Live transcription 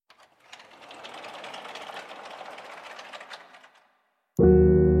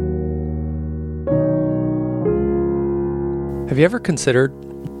Have you ever considered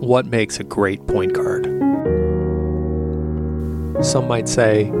what makes a great point guard? Some might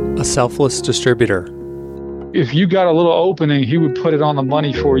say a selfless distributor. If you got a little opening, he would put it on the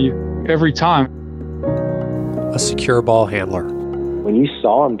money for you every time. A secure ball handler. When you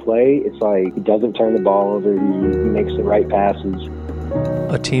saw him play, it's like he doesn't turn the ball over, he makes the right passes.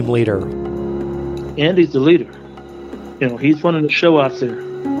 A team leader. Andy's the leader. You know, he's running the show out there.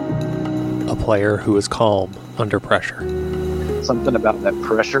 A player who is calm under pressure. Something about that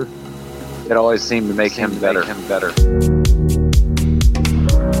pressure, it always seemed to make him better.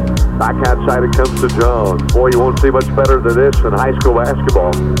 Back outside it comes to Jones. Boy, you won't see much better than this in high school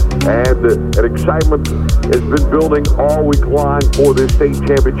basketball. And an excitement has been building all week long for this state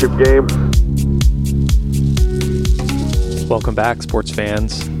championship game. Welcome back, sports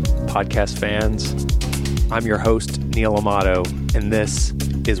fans, podcast fans. I'm your host, Neil Amato, and this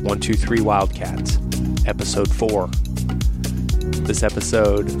is 123 Wildcats, Episode 4. This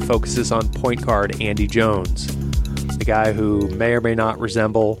episode focuses on point guard Andy Jones, the guy who may or may not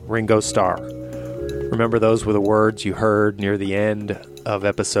resemble Ringo Starr. Remember, those were the words you heard near the end of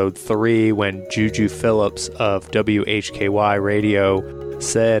Episode 3 when Juju Phillips of WHKY Radio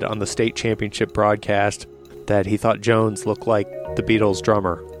said on the state championship broadcast that he thought Jones looked like the Beatles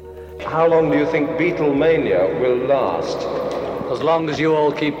drummer. How long do you think Beatlemania will last? As long as you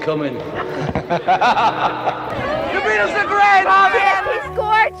all keep coming. The Beatles are great! Oh, yeah, he's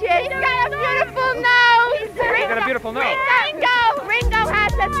gorgeous. He's got a beautiful nose. He's got a beautiful nose. Ringo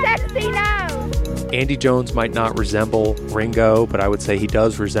has a sexy nose. Andy Jones might not resemble Ringo, but I would say he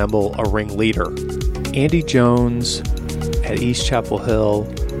does resemble a ringleader. Andy Jones at East Chapel Hill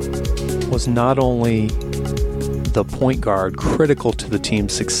was not only the point guard critical to the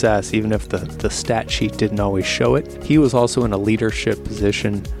team's success, even if the stat sheet didn't always show it. He was also in a leadership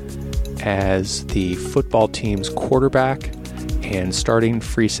position as the football team's quarterback and starting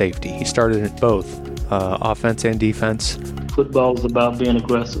free safety. He started at both offense and defense. Football is about being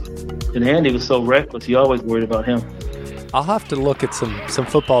aggressive. And Andy was so reckless, you always worried about him. I'll have to look at some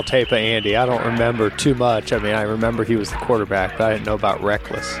football tape of Andy. I don't remember too much. I mean, I remember he was the quarterback, but I didn't know about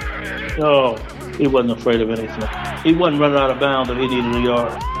reckless. Oh, he wasn't afraid of anything. He wasn't running out of bounds if he needed a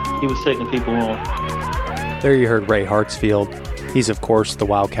yard. He was taking people on. There you heard Ray Hartsfield. He's, of course, the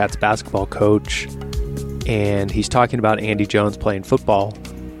Wildcats basketball coach, and he's talking about Andy Jones playing football.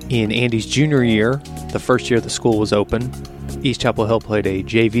 In Andy's junior year, the first year the school was open, East Chapel Hill played a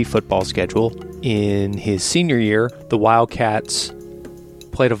JV football schedule. In his senior year, the Wildcats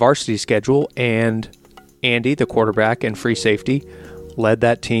played a varsity schedule, and Andy, the quarterback and free safety, led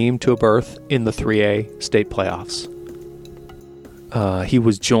that team to a berth in the 3A state playoffs. He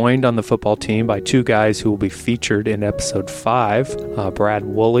was joined on the football team by two guys who will be featured in Episode 5. Brad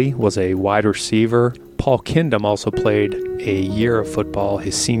Woolley was a wide receiver. Paul Kindom also played a year of football,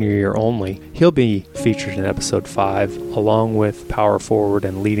 his senior year only. He'll be featured in Episode 5, along with power forward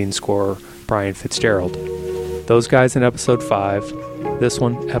and leading scorer Brian Fitzgerald. Those guys in Episode 5. This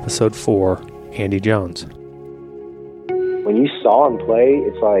one, Episode 4, Andy Jones. When you saw him play,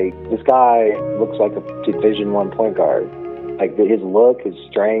 it's like, this guy looks like a Division I point guard. Like, his look, his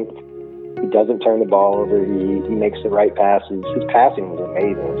strength, he doesn't turn the ball over, he makes the right passes. His passing was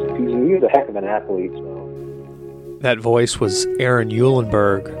amazing. He was a heck of an athlete. So. That voice was Aaron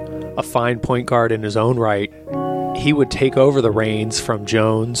Eulenberg, a fine point guard in his own right. He would take over the reins from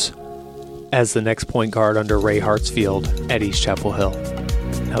Jones as the next point guard under Ray Hartsfield at East Chapel Hill.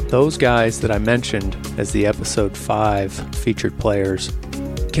 Now, those guys that I mentioned as the Episode 5 featured players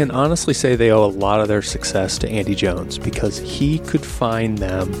can honestly say they owe a lot of their success to Andy Jones, because he could find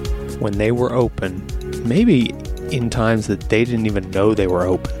them when they were open, maybe in times that they didn't even know they were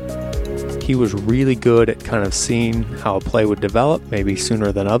open. He was really good at kind of seeing how a play would develop, maybe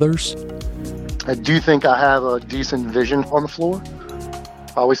sooner than others. I do think I have a decent vision on the floor.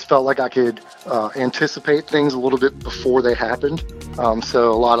 I always felt like I could anticipate things a little bit before they happened.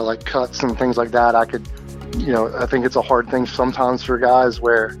 So a lot of like cuts and things like that, I could, I think it's a hard thing sometimes for guys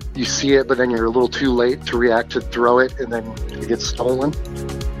where you see it, but then you're a little too late to react to throw it, and then it gets stolen.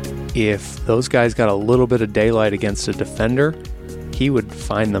 If those guys got a little bit of daylight against a defender, he would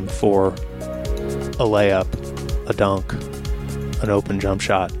find them for a layup, a dunk, an open jump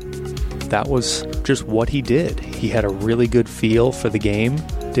shot. That was just what he did. He had a really good feel for the game,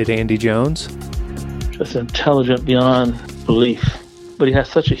 did Andy Jones. Just intelligent beyond belief, but he has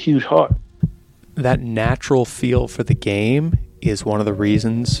such a huge heart. That natural feel for the game is one of the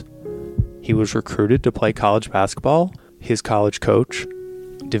reasons he was recruited to play college basketball. His college coach,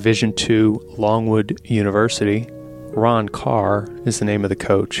 Division II Longwood University, Ron Carr is the name of the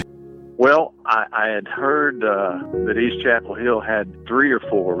coach. Well, I had heard that East Chapel Hill had 3 or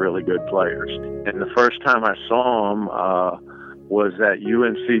 4 really good players. And the first time I saw them was at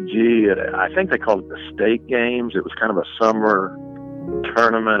UNCG. I think they called it the state games. It was kind of a summer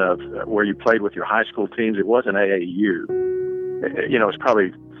tournament of where you played with your high school teams. It wasn't AAU. You know, it was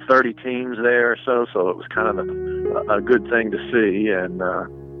probably 30 teams there or so it was kind of a good thing to see. And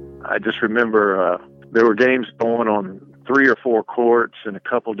I just remember there were games going on 3 or 4 courts in a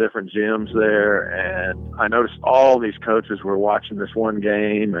couple different gyms there, and I noticed all these coaches were watching this one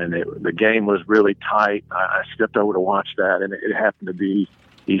game, and the game was really tight. I stepped over to watch that, and it happened to be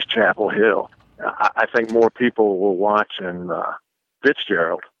East Chapel Hill. I think more people were watching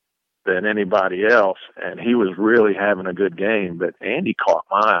Fitzgerald than anybody else, and he was really having a good game, but Andy caught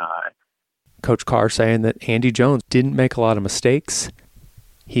my eye. Coach Carr saying that Andy Jones didn't make a lot of mistakes.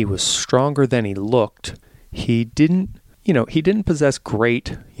 He was stronger than he looked. He didn't possess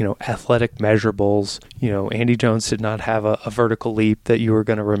great, athletic measurables. Andy Jones did not have a vertical leap that you were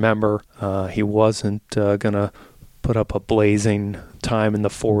going to remember. He wasn't going to put up a blazing time in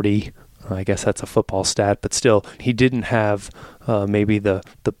the 40. I guess that's a football stat, but still, he didn't have maybe the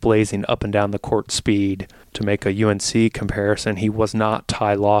blazing up and down the court speed to make a UNC comparison. He was not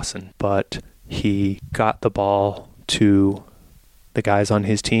Ty Lawson, but he got the ball to the guys on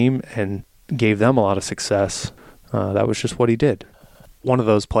his team and gave them a lot of success. That was just what he did. One of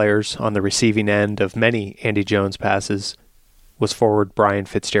those players on the receiving end of many Andy Jones passes was forward Brian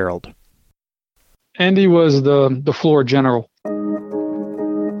Fitzgerald. Andy was the floor general.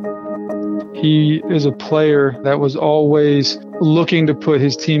 He is a player that was always looking to put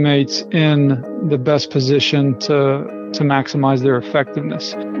his teammates in the best position to maximize their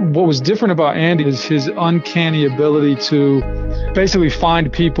effectiveness. What was different about Andy is his uncanny ability to basically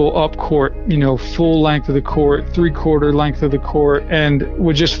find people up court, full length of the court, 3/4 length of the court, and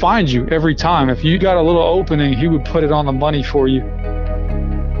would just find you every time. If you got a little opening, he would put it on the money for you.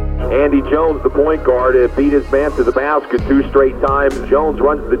 Andy Jones, the point guard, beat his man to the basket 2 straight times. Jones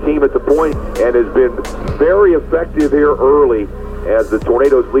runs the team at the point and has been very effective here early as the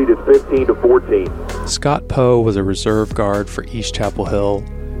Tornadoes lead is 15-14. Scott Poe was a reserve guard for East Chapel Hill.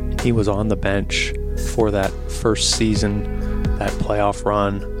 He was on the bench for that first season, that playoff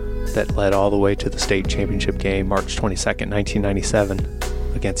run that led all the way to the state championship game, March 22nd, 1997,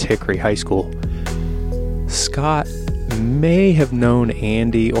 against Hickory High School. Scott may have known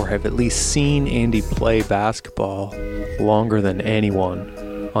Andy or have at least seen Andy play basketball longer than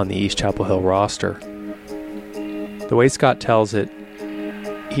anyone on the East Chapel Hill roster. The way Scott tells it,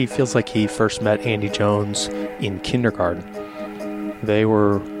 he feels like he first met Andy Jones in kindergarten. They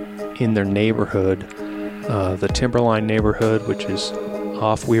were in their neighborhood, the Timberline neighborhood, which is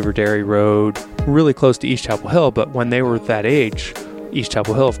off Weaver Dairy Road, really close to East Chapel Hill. But when they were that age, East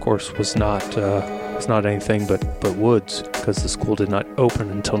Chapel Hill, of course, was not anything but woods, because the school did not open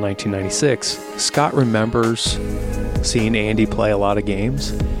until 1996. Scott remembers seeing Andy play a lot of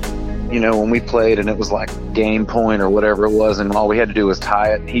games. When we played and it was like game point or whatever it was, and all we had to do was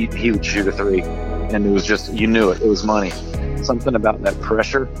tie it, he would shoot a 3. And it was just, you knew it was money. Something about that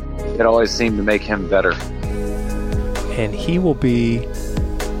pressure, it always seemed to make him better. And he will be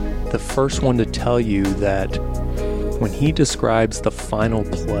the first one to tell you that when he describes the final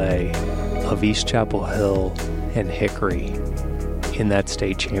play of East Chapel Hill and Hickory in that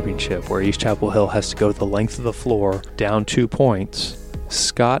state championship, where East Chapel Hill has to go the length of the floor down 2 points,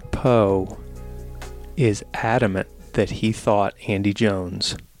 Scott Poe is adamant that he thought Andy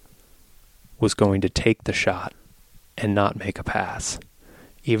Jones was going to take the shot and not make a pass.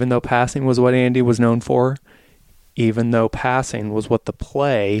 Even though passing was what Andy was known for, even though passing was what the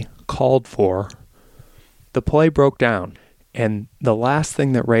play called for, the play broke down. And the last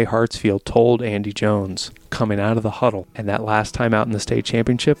thing that Ray Hartsfield told Andy Jones coming out of the huddle and that last time out in the state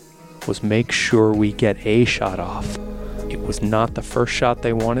championship was, make sure we get a shot off. It was not the first shot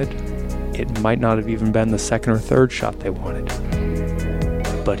they wanted. It might not have even been the second or third shot they wanted.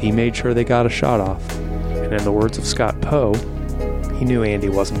 But he made sure they got a shot off. And in the words of Scott Poe, he knew Andy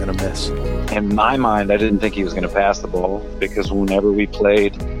wasn't going to miss. In my mind, I didn't think he was going to pass the ball, because whenever we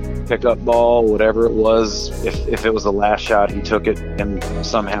played pickup ball, whatever it was, if it was the last shot, he took it, and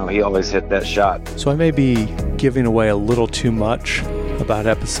somehow he always hit that shot. So I may be giving away a little too much about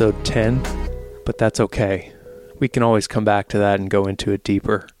episode 10, but that's okay. We can always come back to that and go into it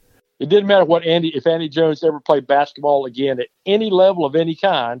deeper. It didn't matter if Andy Jones ever played basketball again at any level of any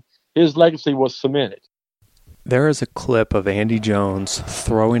kind, his legacy was cemented. There is a clip of Andy Jones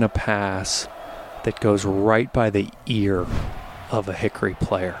throwing a pass that goes right by the ear of a Hickory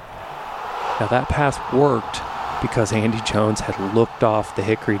player. Now that pass worked because Andy Jones had looked off the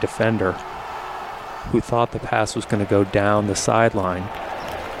Hickory defender who thought the pass was going to go down the sideline,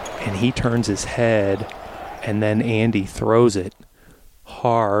 and he turns his head, and then Andy throws it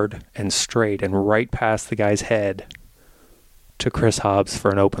hard and straight and right past the guy's head to Chris Hobbs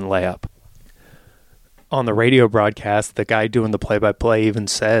for an open layup. On the radio broadcast, the guy doing the play-by-play even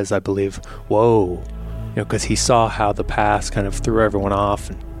says, I believe, whoa, because he saw how the pass kind of threw everyone off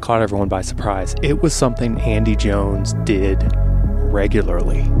and caught everyone by surprise. It was something Andy Jones did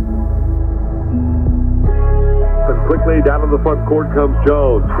regularly. And quickly down to the front court comes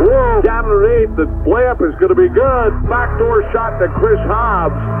Jones. Whoa, down underneath, the layup is going to be good. Backdoor shot to Chris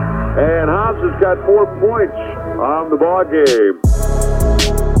Hobbs. And Hobbs has got 4 points on the ball game.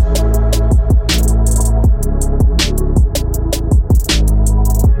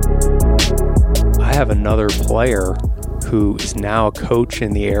 I have another player who is now a coach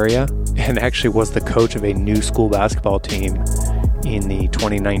in the area and actually was the coach of a new school basketball team in the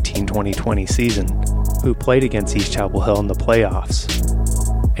 2019-2020 season who played against East Chapel Hill in the playoffs.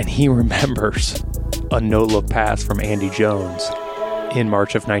 And he remembers a no-look pass from Andy Jones in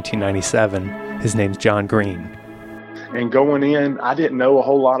March of 1997. His name's John Green. And going in, I didn't know a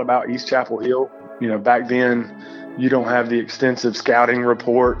whole lot about East Chapel Hill. Back then, you don't have the extensive scouting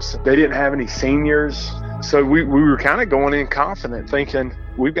reports. They didn't have any seniors. So we were kind of going in confident, thinking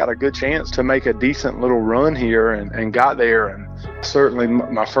we've got a good chance to make a decent little run here, and got there. And certainly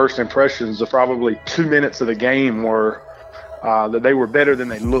my first impressions of probably 2 minutes of the game were that they were better than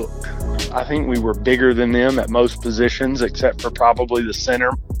they looked. I think we were bigger than them at most positions, except for probably the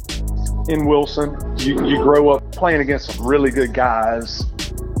center. In Wilson, you grow up playing against some really good guys,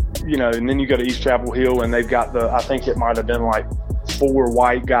 and then you go to East Chapel Hill and they've got I think it might have been like 4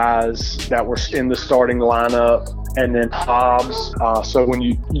 white guys that were in the starting lineup, and then Hobbs. So when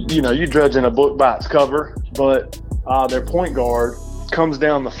you're judging a book by its cover, but their point guard comes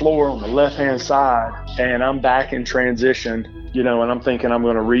down the floor on the left-hand side, and I'm back in transition, and I'm thinking I'm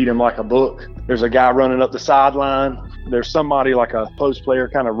going to read him like a book. There's a guy running up the sideline. There's somebody like a post player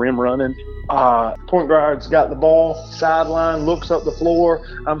kind of rim running. Point guard's got the ball, sideline, looks up the floor.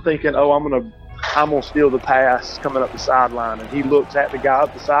 I'm thinking, I'm gonna steal the pass coming up the sideline. And he looks at the guy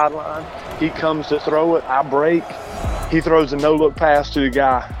up the sideline. He comes to throw it. I break. He throws a no-look pass to the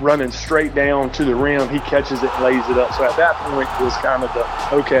guy running straight down to the rim. He catches it and lays it up. So at that point it was kind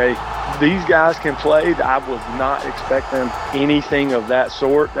of okay, these guys can play. I was not expecting anything of that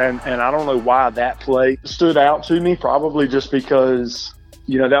sort. And I don't know why that play stood out to me, probably just because,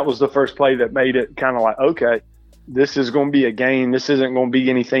 that was the first play that made it kind of like, okay, this is going to be a game. This isn't going to be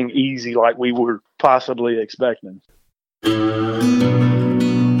anything easy like we were possibly expecting.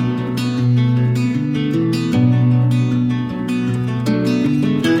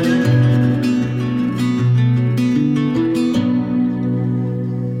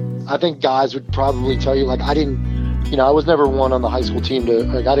 I think guys would probably tell you, I was never one on the high school team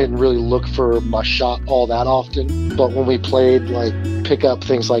I didn't really look for my shot all that often. But when we played, pickup,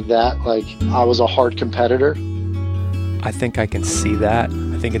 things like that, I was a hard competitor. I think I can see that.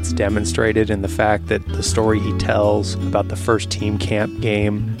 I think it's demonstrated in the fact that the story he tells about the first team camp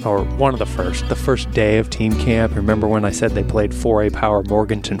game, or one of the first day of team camp. Remember when I said they played 4A Power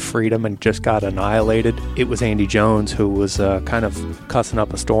Morganton Freedom and just got annihilated? It was Andy Jones who was kind of cussing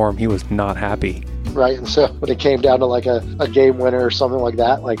up a storm. He was not happy. Right, and so when it came down to a game winner or something like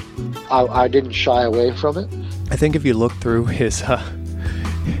that, I didn't shy away from it. I think if you look through his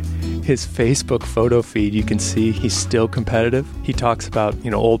Facebook photo feed, you can see he's still competitive. He talks about,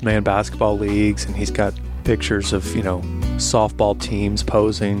 old man basketball leagues, and he's got pictures of, softball teams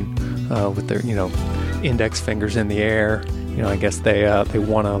posing with their, index fingers in the air. I guess they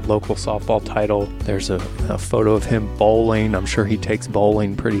won a local softball title. There's a photo of him bowling. I'm sure he takes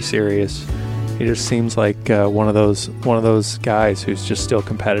bowling pretty serious. He just seems like one of those guys who's just still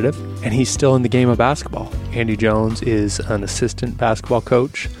competitive, and he's still in the game of basketball. Andy Jones is an assistant basketball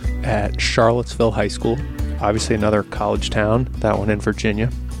coach at Charlottesville High School, obviously another college town, that one in Virginia.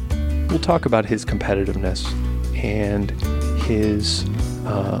 We'll talk about his competitiveness and his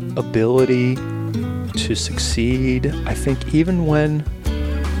ability to succeed. I think even when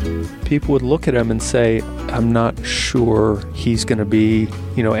people would look at him and say, I'm not sure he's going to be,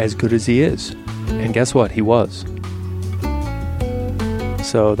 as good as he is. And guess what? He was.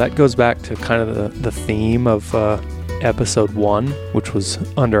 So that goes back to kind of the theme of episode 1, which was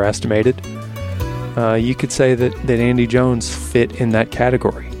underestimated. You could say that Andy Jones fit in that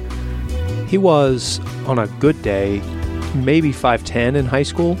category. He was, on a good day, maybe 5'10" in high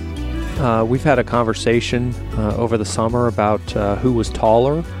school. We've had a conversation over the summer about who was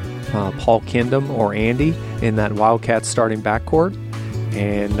taller, Paul Kindom or Andy, in that Wildcats starting backcourt.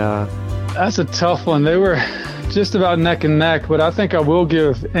 And That's a tough one. They were just about neck and neck, but I think I will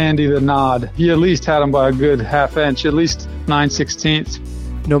give Andy the nod. He at least had him by a good half inch, at least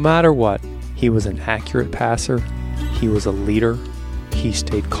 9/16. No matter what, he was an accurate passer, he was a leader, he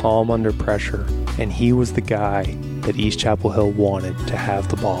stayed calm under pressure, and he was the guy that East Chapel Hill wanted to have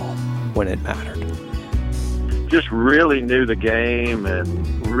the ball when it mattered. Just really knew the game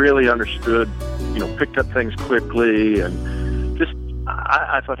and really understood, picked up things quickly, and just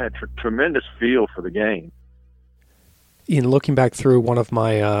I thought had tremendous feel for the game. In looking back through one of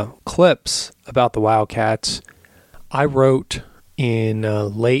my clips about the Wildcats, I wrote in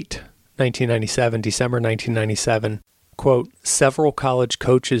late 1997, December 1997, quote, several college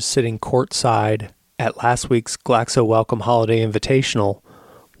coaches sitting courtside at last week's Glaxo Welcome Holiday Invitational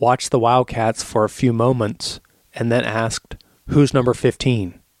watched the Wildcats for a few moments and then asked, who's number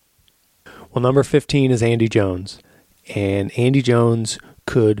 15? Well, number 15 is Andy Jones, and Andy Jones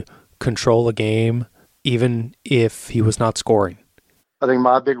could control a game even if he was not scoring. I think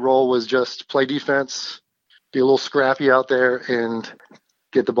my big role was just play defense, be a little scrappy out there, and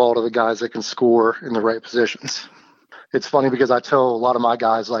get the ball to the guys that can score in the right positions. It's funny because I tell a lot of my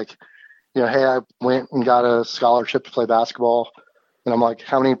guys, hey, I went and got a scholarship to play basketball. And I'm like,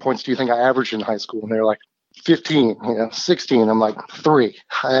 how many points do you think I averaged in high school? And they're like, 15, 16. I'm like, 3.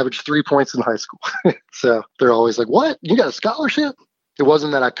 I averaged 3 points in high school. So they're always like, what? You got a scholarship? It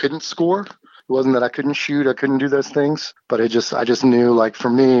wasn't that I couldn't score. It wasn't that I couldn't shoot. I couldn't do those things. But I just knew, for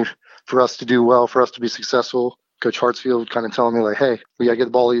me, for us to do well, for us to be successful, Coach Hartsfield kind of telling me, hey, we got to get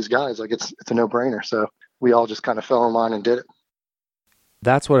the ball to these guys. It's a no-brainer. So we all just kind of fell in line and did it.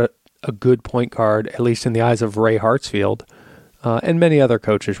 That's what a good point guard, at least in the eyes of Ray Hartsfield, and many other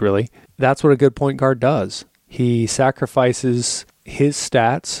coaches really, that's what a good point guard does. He sacrifices his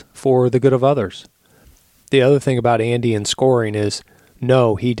stats for the good of others. The other thing about Andy and scoring is,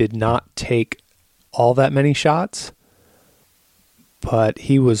 no, he did not take all that many shots, but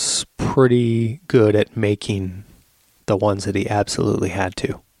he was pretty good at making the ones that he absolutely had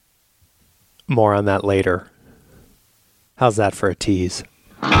to. More on that later. How's that for a tease?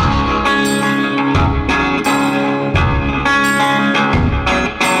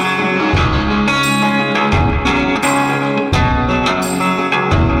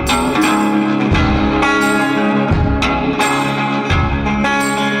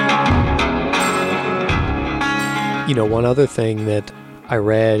 One other thing that I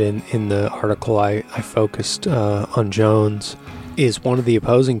read in the article I focused on Jones is one of the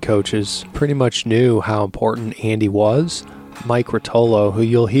opposing coaches pretty much knew how important Andy was. Mike Rotolo, who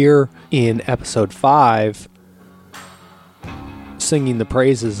you'll hear in episode 5 singing the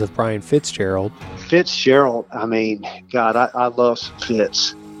praises of Brian Fitzgerald. Fitzgerald, God, I love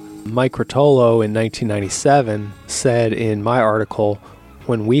Fitz. Mike Rotolo in 1997 said in my article,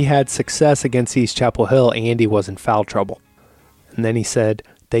 when we had success against East Chapel Hill, Andy was in foul trouble. And then he said,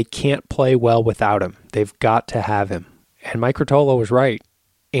 they can't play well without him. They've got to have him. And Mike Rotolo was right.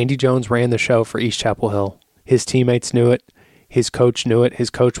 Andy Jones ran the show for East Chapel Hill. His teammates knew it. His coach knew it.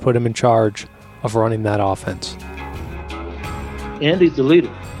 His coach put him in charge of running that offense. Andy's the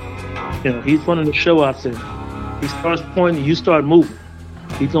leader. He's running the show out there. He starts pointing, you start moving.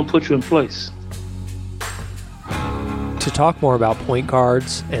 He's going to put you in place. To talk more about point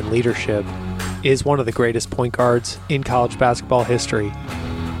guards and leadership is one of the greatest point guards in college basketball history,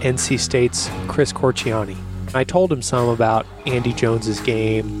 NC State's Chris Corchiani. I told him some about Andy Jones's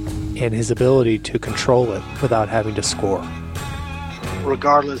game and his ability to control it without having to score.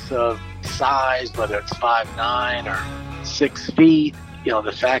 Regardless of size, whether it's 5'9" or 6 feet,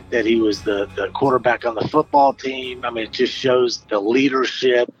 the fact that he was the quarterback on the football team, it just shows the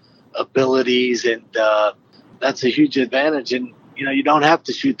leadership abilities, and that's a huge advantage. And, you don't have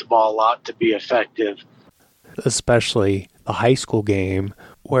to shoot the ball a lot to be effective. Especially the high school game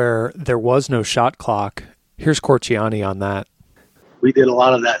where there was no shot clock. Here's Corchiani on that. We did a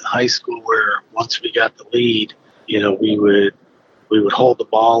lot of that in high school where once we got the lead, we would hold the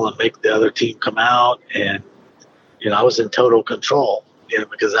ball and make the other team come out. And, I was in total control,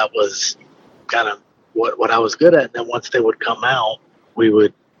 because that was kind of what I was good at. And then once they would come out, we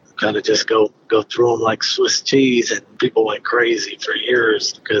would kind of just go through them like Swiss cheese, and people went crazy for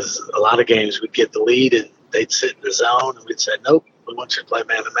years because a lot of games we'd get the lead and they'd sit in the zone and we'd say, nope, we want you to play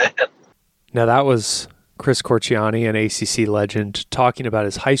man-to-man. Now that was Chris Corchiani, an ACC legend, talking about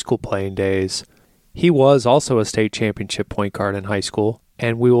his high school playing days. He was also a state championship point guard in high school,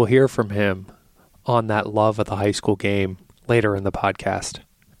 and we will hear from him on that love of the high school game later in the podcast.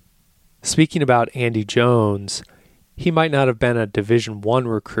 Speaking about Andy Jones, he might not have been a Division I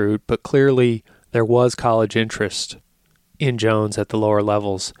recruit, but clearly there was college interest in Jones at the lower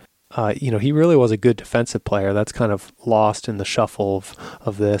levels. he really was a good defensive player. That's kind of lost in the shuffle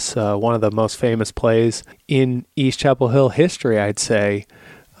of this. One of the most famous plays in East Chapel Hill history, I'd say,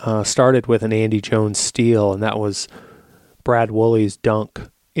 started with an Andy Jones steal, and that was Brad Woolley's dunk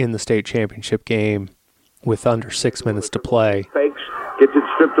in the state championship game with under 6 minutes to play. Fakes, gets it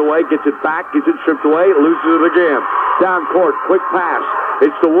stripped away, gets it back, gets it stripped away, loses it again. Down court, quick pass.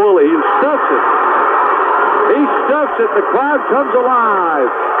 It's to Woolley. He stuffs it. He stuffs it. The crowd comes alive.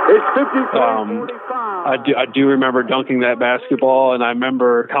 It's 53-45. I do remember dunking that basketball, and I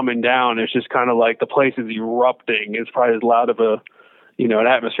remember coming down. It's just kind of like the place is erupting. It's probably as loud of a, an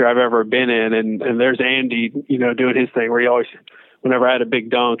atmosphere I've ever been in. And there's Andy, doing his thing where he always, whenever I had a big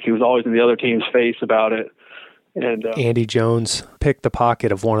dunk, he was always in the other team's face about it. And Andy Jones picked the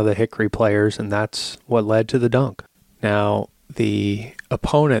pocket of one of the Hickory players, and that's what led to the dunk. Now, the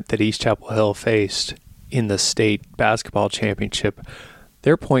opponent that East Chapel Hill faced in the state basketball championship,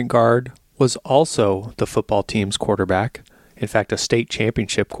 their point guard was also the football team's quarterback. In fact, a state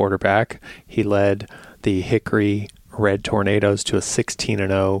championship quarterback. He led the Hickory Red Tornadoes to a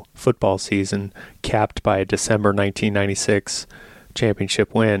 16-0 football season, capped by a December 1996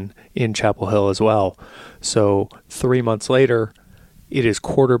 championship win in Chapel Hill as well. So 3 months later, it is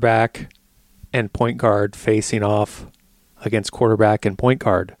quarterback and point guard facing off against quarterback and point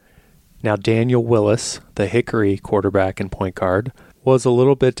guard. Now, Daniel Willis, the Hickory quarterback and point guard, was a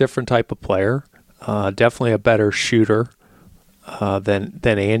little bit different type of player, definitely a better shooter than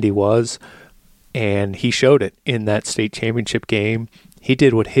Andy was, and he showed it in that state championship game. He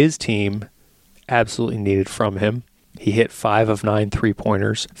did what his team absolutely needed from him. He hit 5 of 9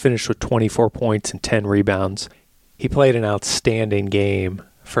 3-pointers, finished with 24 points and 10 rebounds. He played an outstanding game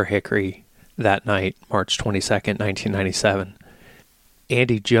for Hickory that night, March 22nd, 1997.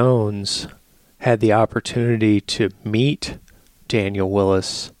 Andy Jones had the opportunity to meet Daniel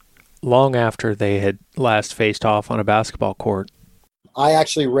Willis long after they had last faced off on a basketball court. I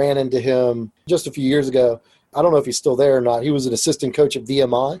actually ran into him just a few years ago. I don't know if he's still there or not. He was an assistant coach at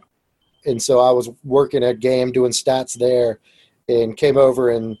VMI. And so I was working at game doing stats there and came over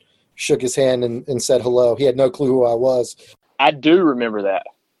and shook his hand and said hello. He had no clue who I was. I do remember that.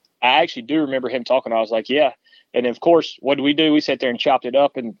 I actually do remember him talking. I was like, yeah. And of course, what did we do? We sat there and chopped it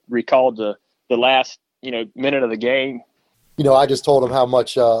up and recalled the last, minute of the game. I just told him how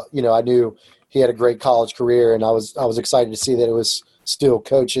much, I knew he had a great college career, and I was excited to see that it was still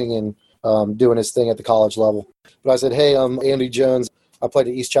coaching and doing his thing at the college level. But I said, hey, I'm Andy Jones. I played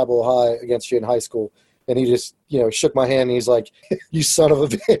at East Chapel High against you in high school. And he just, shook my hand, and he's like, you son of a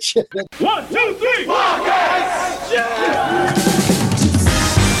bitch. 1, 2, 3, Wildcats! Yeah!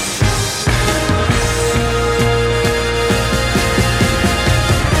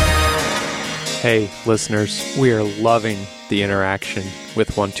 Hey, listeners, we are loving the interaction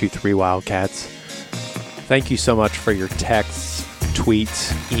with 123 Wildcats. Thank you so much for your texts,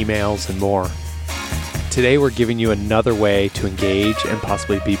 tweets, emails, and more. Today we're giving you another way to engage and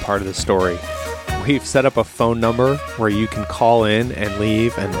possibly be part of the story. We've set up a phone number where you can call in and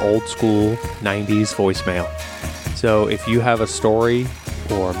leave an old school 90s voicemail. So if you have a story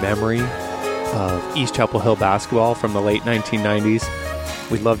or memory of East Chapel Hill basketball from the late 1990s,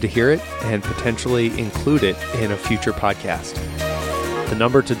 we'd love to hear it and potentially include it in a future podcast. The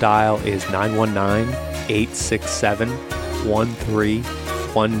number to dial is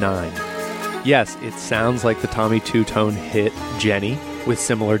 919-867-1319. Yes, it sounds like the Tommy Two-Tone hit Jenny with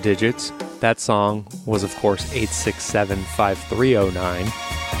similar digits. That song was, of course,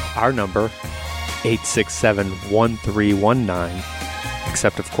 867-5309. Our number, 867-1319,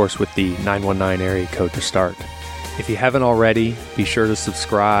 except, of course, with the 919 area code to start. If you haven't already, be sure to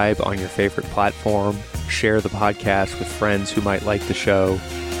subscribe on your favorite platform, share the podcast with friends who might like the show,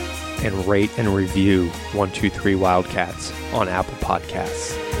 and rate and review 123 Wildcats on Apple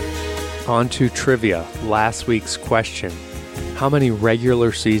Podcasts. On to trivia. Last week's question: how many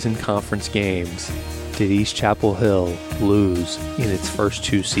regular season conference games did East Chapel Hill lose in its first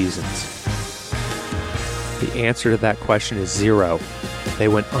 2 seasons? The answer to that question is 0. They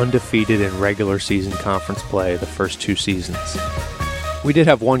went undefeated in regular season conference play the first 2 seasons. We did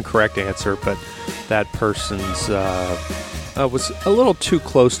have one correct answer, but that person's was a little too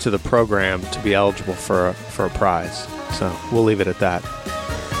close to the program to be eligible for a prize. So we'll leave it at that.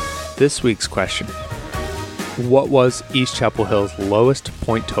 This week's question: what was East Chapel Hill's lowest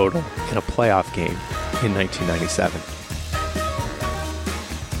point total in a playoff game in 1997?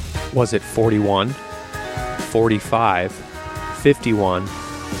 Was it 41, 45, 51,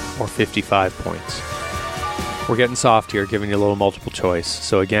 or 55 points? We're getting soft here, giving you a little multiple choice.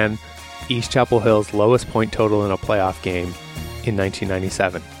 So again, East Chapel Hill's lowest point total in a playoff game in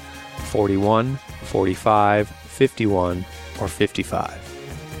 1997. 41, 45, 51, or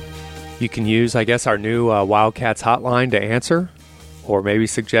 55. You can use, our new Wildcats hotline to answer, or maybe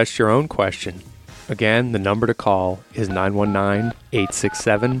suggest your own question. Again, the number to call is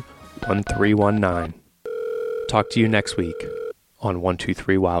 919-867-1319. Talk to you next week on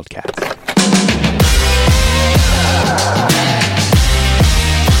 123 Wildcats.